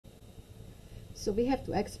So we have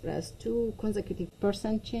to express two consecutive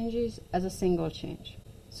percent changes as a single change.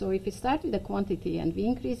 So if we start with a quantity and we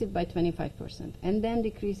increase it by 25% and then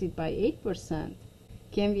decrease it by 8%,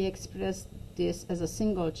 can we express this as a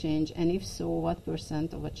single change? And if so, what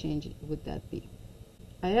percent of a change would that be?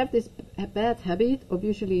 I have this bad habit of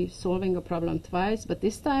usually solving a problem twice, but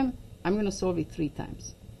this time I'm going to solve it 3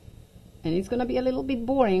 times. And it's going to be a little bit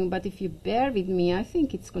boring, but if you bear with me, I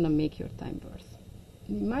think it's going to make your time worth.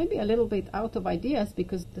 It might be a little bit out of ideas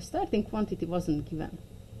because the starting quantity wasn't given.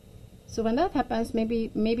 So when that happens,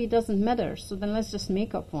 maybe it doesn't matter. So then let's just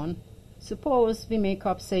make up one. Suppose we make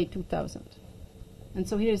up, say, 2,000. And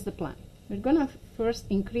so here is the plan. We're going to first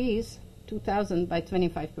increase 2,000 by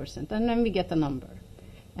 25%, and then we get a number.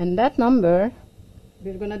 And that number,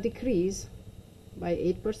 we're going to decrease by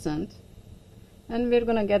 8%, and we're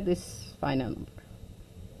going to get this final number.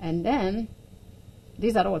 And then,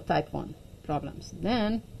 these are all type 1 problems.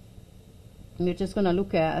 Then, we're just going to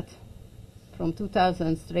look at from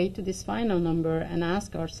 2,000 straight to this final number and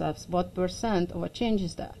ask ourselves what percent of a change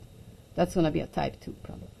is that? That's going to be a type 2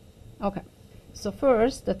 problem. Okay, so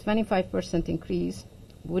first, the 25% increase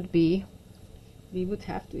would be, we would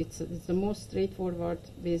have to, it's the most straightforward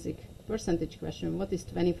basic percentage question. What is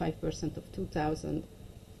 25% of 2,000?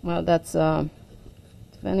 Well, that's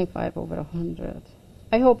 25 over 100.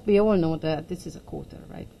 I hope we all know that this is a quarter,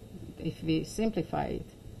 right? If we simplify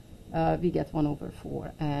it, we get 1 over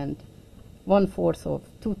 4, and 1/4 of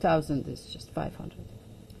 2,000 is just 500.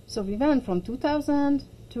 So we went from 2,000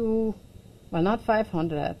 to, well, not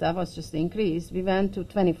 500, that was just the increase. We went to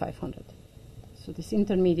 2,500. So this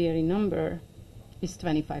intermediary number is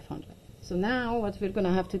 2,500. So now what we're going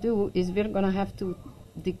to have to do is we're going to have to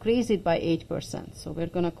decrease it by 8%. So we're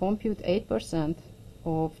going to compute 8%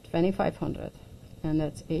 of 2,500, and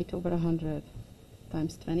that's 8 over 100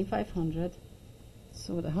 times 2,500.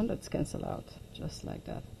 So the hundreds cancel out just like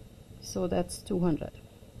that. So that's 200.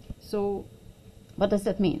 So what does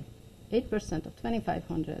that mean? 8% of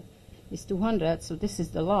 2,500 is 200. So this is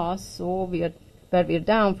the loss. So we're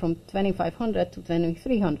down from 2,500 to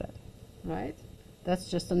 2,300, right? That's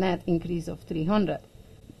just a net increase of 300.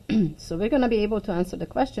 So we're going to be able to answer the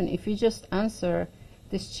question if we just answer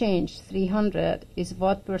this change, 300 is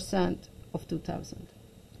what percent of 2,000?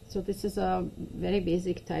 So this is a very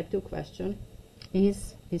basic type 2 question.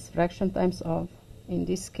 Is fraction times of. In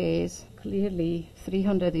this case, clearly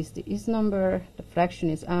 300 is the is number, the fraction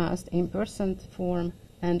is asked in percent form,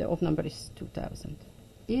 and the of number is 2,000.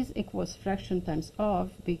 Is equals fraction times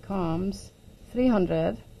of becomes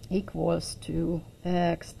 300 equals to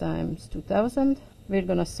x times 2,000. We're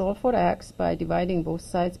going to solve for x by dividing both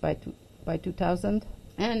sides by 2,000.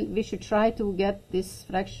 And we should try to get this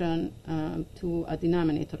fraction to a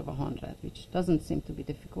denominator of 100, which doesn't seem to be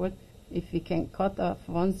difficult. If we can cut off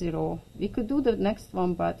 1 0, we could do the next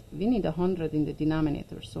one, but we need 100 in the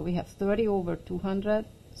denominator. So we have 30 over 200.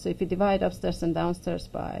 So if we divide upstairs and downstairs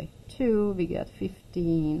by 2, we get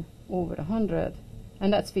 15 over 100,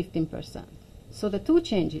 and that's 15%. So the two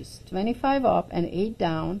changes, 25 up and 8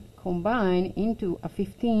 down, combine into a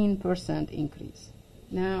 15% increase.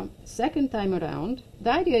 Now, second time around,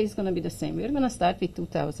 the idea is going to be the same. We're going to start with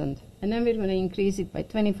 2,000, and then we're going to increase it by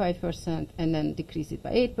 25%, and then decrease it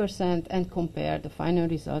by 8%, and compare the final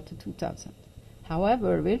result to 2,000.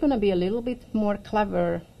 However, we're going to be a little bit more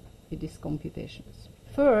clever with these computations.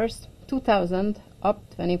 First, 2,000 up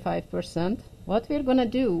 25%. What we're going to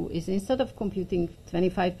do is, instead of computing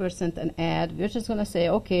 25% and add, we're just going to say,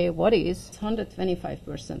 okay, what is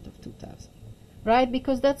 125% of 2,000? Right?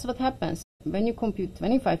 Because that's what happens. When you compute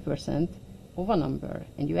 25% of a number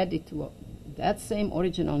and you add it to that same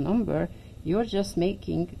original number, you're just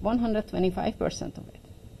making 125% of it,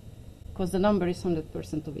 because the number is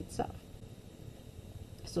 100% of itself.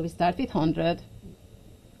 So we start with 100,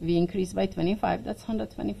 we increase by 25, that's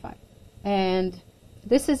 125. And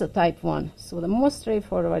this is a type 1, so the most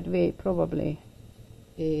straightforward way probably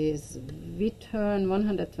is we turn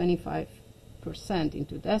 125%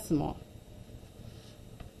 into decimal.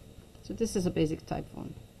 So this is a basic type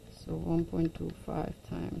 1. So 1.25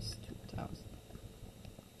 times 2,000.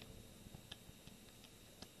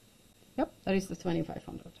 Yep, that is the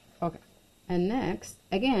 2,500. Okay. And next,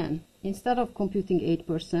 again, instead of computing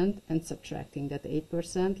 8% and subtracting that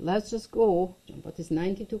 8%, let's just go, what is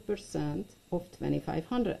 92% of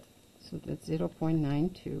 2,500? So that's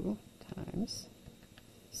 0.92 times.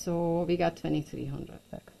 So we got 2,300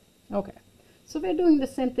 back. Okay. So we're doing the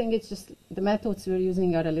same thing, it's just the methods we're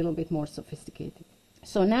using are a little bit more sophisticated.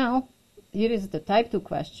 So now, here is the type 2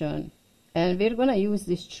 question, and we're going to use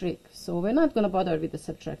this trick. So we're not going to bother with the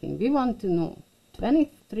subtracting. We want to know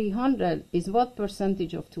 2,300 is what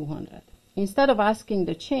percentage of 200? instead of asking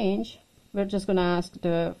the change, we're just going to ask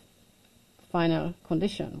the final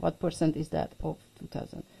condition. What percent is that of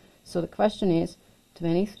 2000? So the question is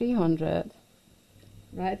 2300,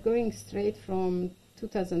 right? Going straight from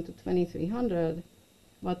 2000 to 2300,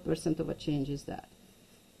 what percent of a change is that?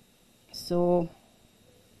 So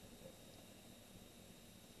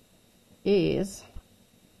is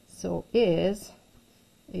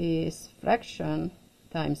fraction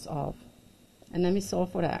times of, and then we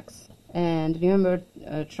solve for x. And remember,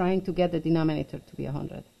 trying to get the denominator to be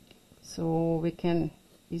 100. So we can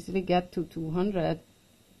easily get to 200,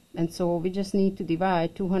 and so we just need to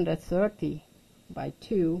divide 230 by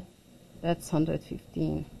 2. That's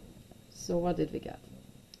 115. So what did we get?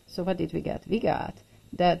 We got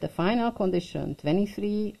that the final condition,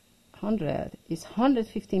 2300, is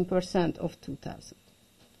 115% of 2000.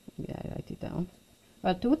 Maybe I write it down.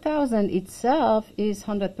 Well, 2000 itself is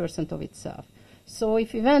 100% of itself. So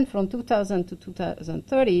if we went from 2000 to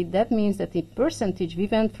 2030, that means that in percentage we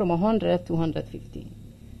went from 100 to 115.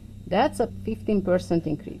 That's a 15%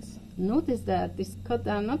 increase. Notice that this cut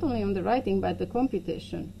down not only on the writing but the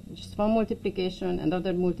computation. Just one multiplication,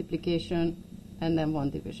 another multiplication, and then one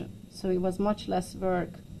division. So it was much less work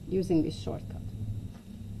using this shortcut.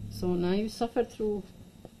 So now you suffer through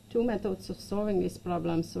 2 methods of solving this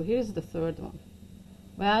problem. So here's the third one.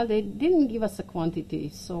 Well, they didn't give us a quantity,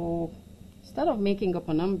 so instead of making up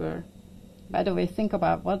a number, by the way, think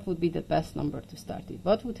about what would be the best number to start with.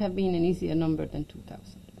 What would have been an easier number than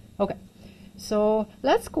 2000? Okay, so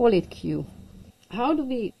let's call it Q. How do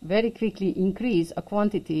we very quickly increase a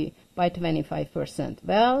quantity by 25%?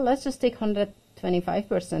 Well, let's just take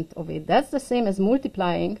 125% of it. That's the same as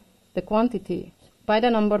multiplying the quantity by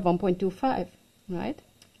the number 1.25, right?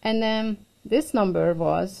 And then this number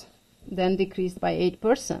was then decreased by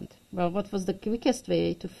 8%. Well, what was the quickest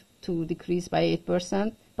way to decrease by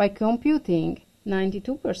 8%? By computing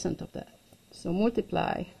 92% of that. So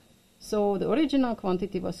multiply. So the original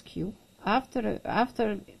quantity was Q. After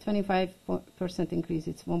 25% increase,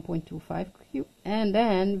 it's 1.25 Q. And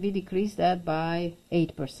then we decrease that by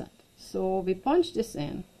 8%. So we punch this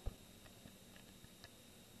in.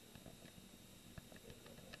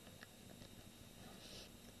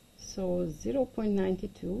 So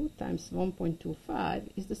 0.92 times 1.25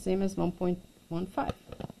 is the same as 1.15.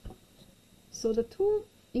 So the two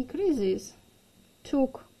increases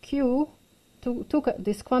took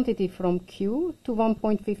this quantity from Q to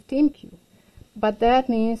 1.15 Q. But that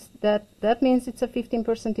means it's a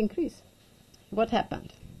 15% increase. What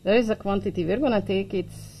happened? There is a quantity. We're going to take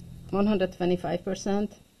its 125%,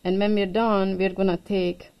 and when we're done, we're going to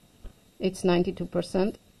take its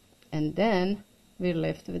 92%, and then we're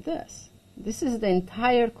left with this. This is the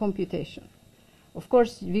entire computation. Of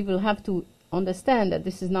course, we will have to understand that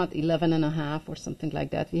this is not 11.5 or something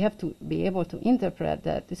like that. We have to be able to interpret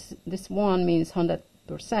that this one means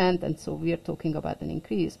 100%, and so we are talking about an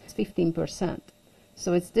increase. It's 15%.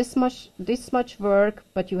 So it's this much work,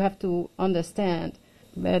 but you have to understand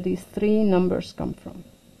where these three numbers come from.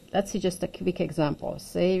 Let's see just a quick example.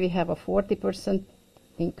 Say we have a 40%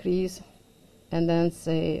 increase, and then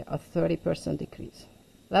say a 30% decrease.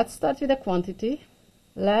 Let's start with a quantity.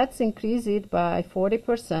 Let's increase it by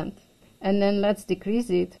 40%, and then let's decrease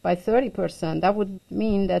it by 30%. That would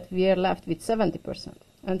mean that we are left with 70%.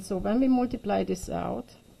 And so when we multiply this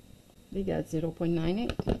out, we get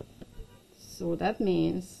 0.98. So that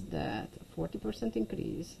means that a 40%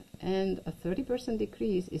 increase and a 30%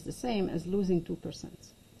 decrease is the same as losing 2%.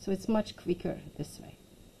 So it's much quicker this way.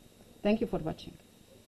 Thank you for watching.